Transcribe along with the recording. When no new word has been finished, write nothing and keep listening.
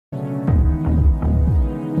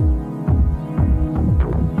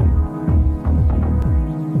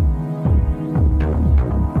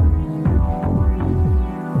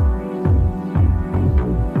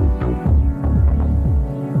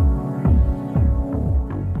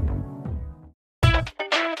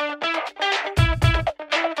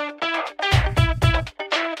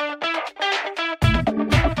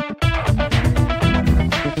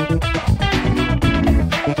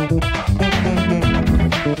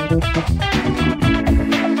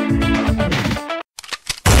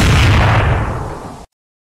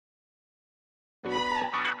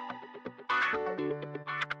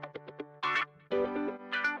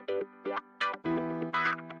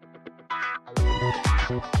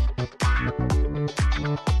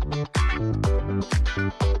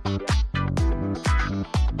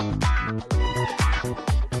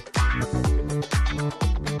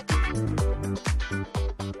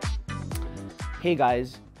Hey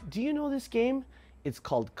guys, do you know this game? It's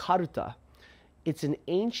called Karuta. It's an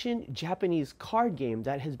ancient Japanese card game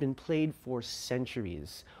that has been played for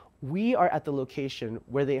centuries. We are at the location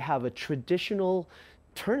where they have a traditional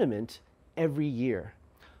tournament every year.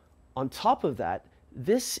 On top of that,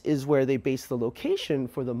 this is where they base the location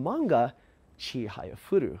for the manga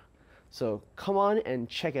Chihayafuru. So come on and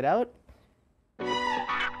check it out.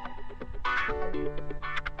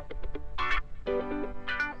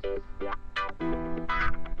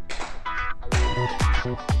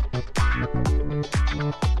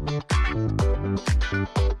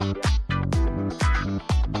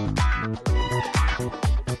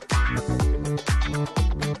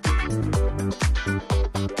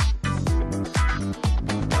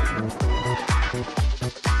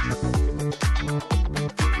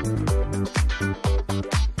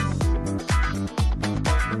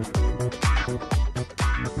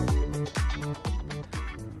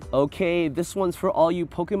 Okay, this one's for all you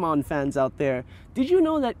Pokemon fans out there. Did you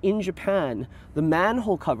know that in Japan, the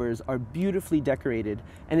manhole covers are beautifully decorated?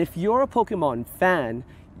 And if you're a Pokemon fan,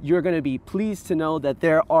 you're going to be pleased to know that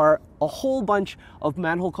there are a whole bunch of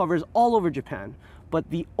manhole covers all over Japan. But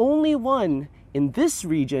the only one in this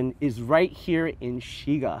region is right here in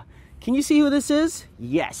Shiga. Can you see who this is?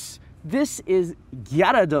 Yes, this is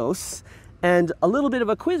Gyarados. And a little bit of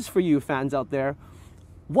a quiz for you fans out there.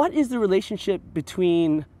 What is the relationship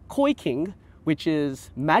between Koi King, which is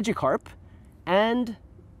Magikarp, and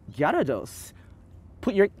Gyarados?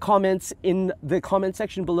 Put your comments in the comment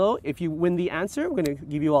section below. If you win the answer, we're going to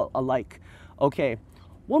give you a like. Okay,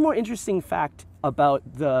 one more interesting fact about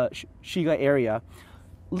the Shiga area.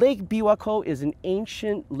 Lake Biwako is an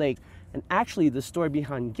ancient lake, and actually the story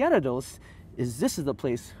behind Gyarados is this is the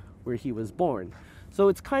place where he was born. So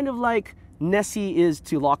it's kind of like Nessie is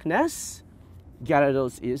to Loch Ness,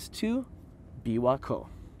 Gyarados is to Biwako.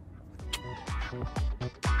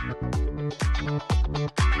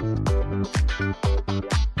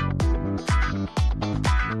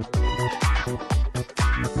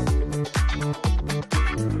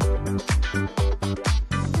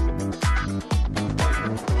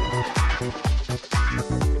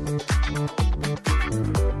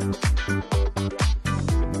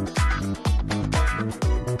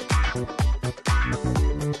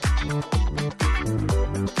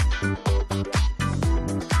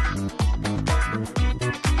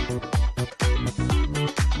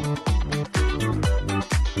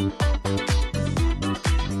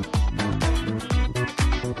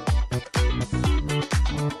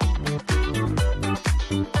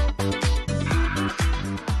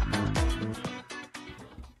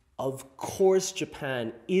 Of course,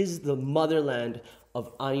 Japan is the motherland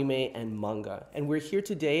of anime and manga. And we're here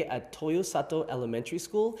today at Toyosato Elementary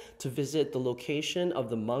School to visit the location of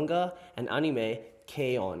the manga and anime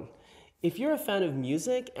Kei-on. If you're a fan of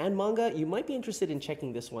music and manga, you might be interested in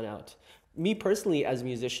checking this one out. Me personally, as a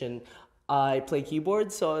musician, I play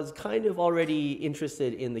keyboards, so I was kind of already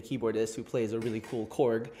interested in the keyboardist who plays a really cool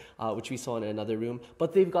Korg, which we saw in another room.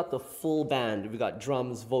 But they've got the full band. We've got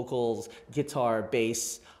drums, vocals, guitar,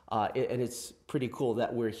 bass, and it's pretty cool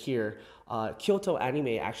that we're here. Kyoto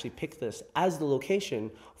Anime actually picked this as the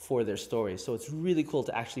location for their story. So it's really cool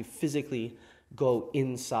to actually physically go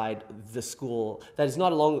inside the school that is no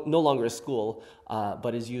longer a school,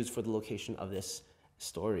 but is used for the location of this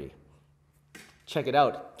story. Check it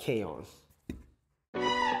out, Kei-on.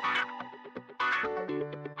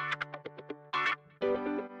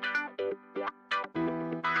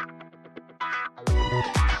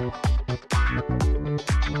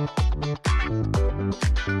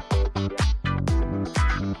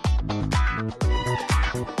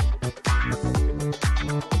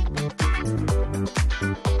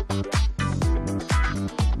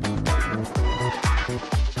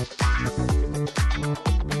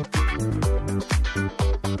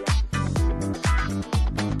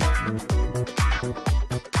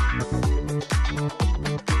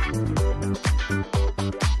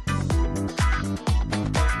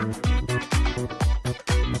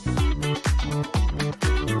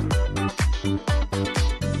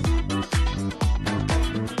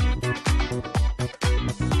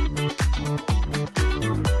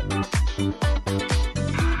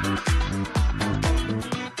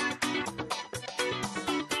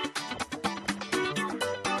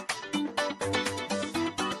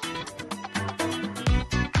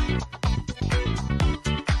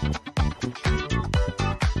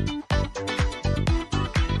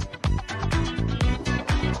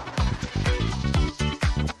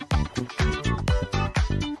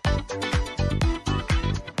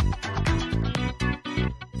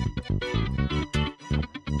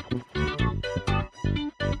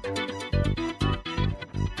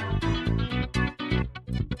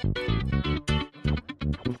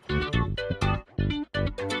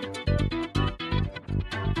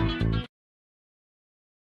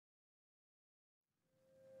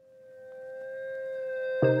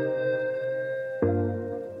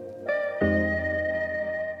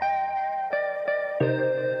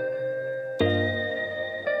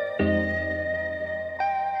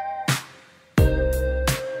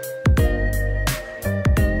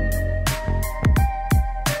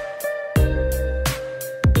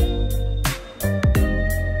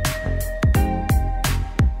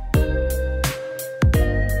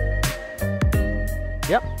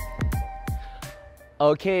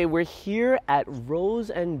 Okay, we're here at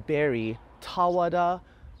Rosa Berry Tawada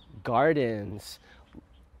Gardens.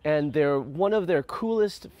 And one of their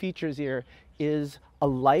coolest features here is a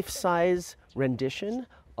life-size rendition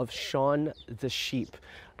of Shaun the sheep.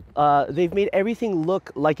 They've made everything look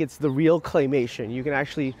like it's the real claymation. You can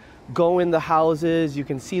actually go in the houses, you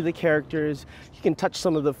can see the characters, you can touch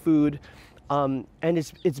some of the food. And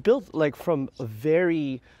it's built like from a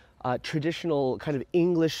very traditional kind of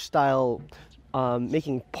English style,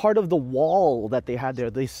 making part of the wall that they had there.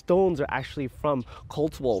 These stones are actually from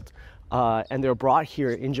Cotswold. And they're brought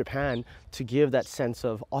here in Japan to give that sense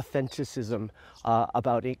of authenticism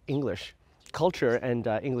about English culture and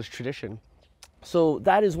English tradition. So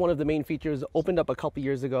that is one of the main features. Opened up a couple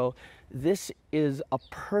years ago. This is a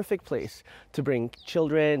perfect place to bring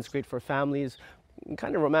children. It's great for families,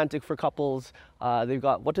 kind of romantic for couples. They've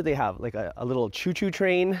got, what do they have? Like a little choo-choo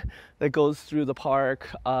train that goes through the park,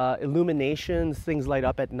 illuminations, things light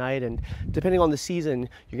up at night, and depending on the season,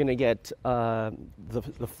 you're gonna get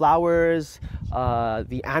the flowers,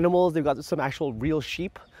 the animals. They've got some actual real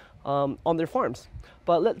sheep on their farms.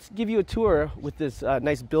 But let's give you a tour with this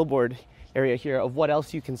nice billboard area here of what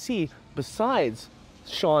else you can see besides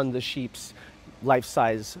Shaun the sheep's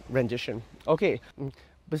life-size rendition. Okay.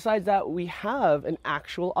 Besides that, we have an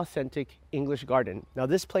actual authentic English garden. Now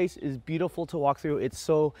this place is beautiful to walk through. It's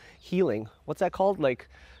so healing. What's that called? Like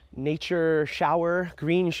nature shower,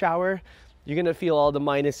 green shower. You're gonna feel all the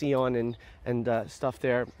minus eon and stuff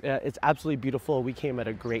there. It's absolutely beautiful. We came at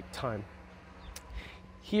a great time.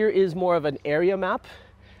 Here is more of an area map.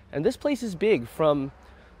 And this place is big.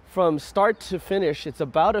 From start to finish, it's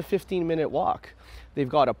about a 15-minute walk. They've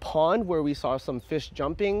got a pond where we saw some fish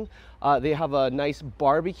jumping. They have a nice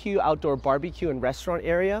barbecue, outdoor barbecue and restaurant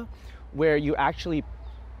area where you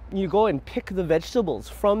go and pick the vegetables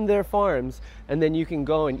from their farms, and then you can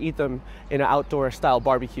go and eat them in an outdoor style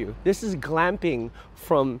barbecue. This is glamping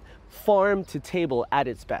from farm to table at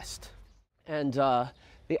its best. And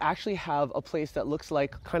they actually have a place that looks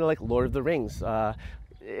like kind of like Lord of the Rings.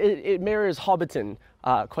 It mirrors Hobbiton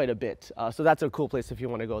quite a bit, so that's a cool place if you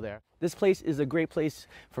want to go there. This place is a great place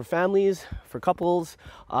for families, for couples,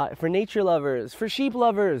 for nature lovers, for sheep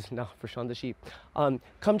lovers. No, for Shaun the sheep.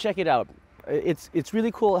 Come check it out. It's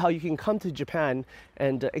really cool how you can come to Japan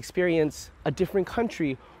and experience a different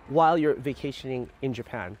country while you're vacationing in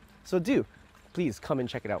Japan. So please come and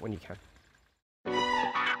check it out when you can.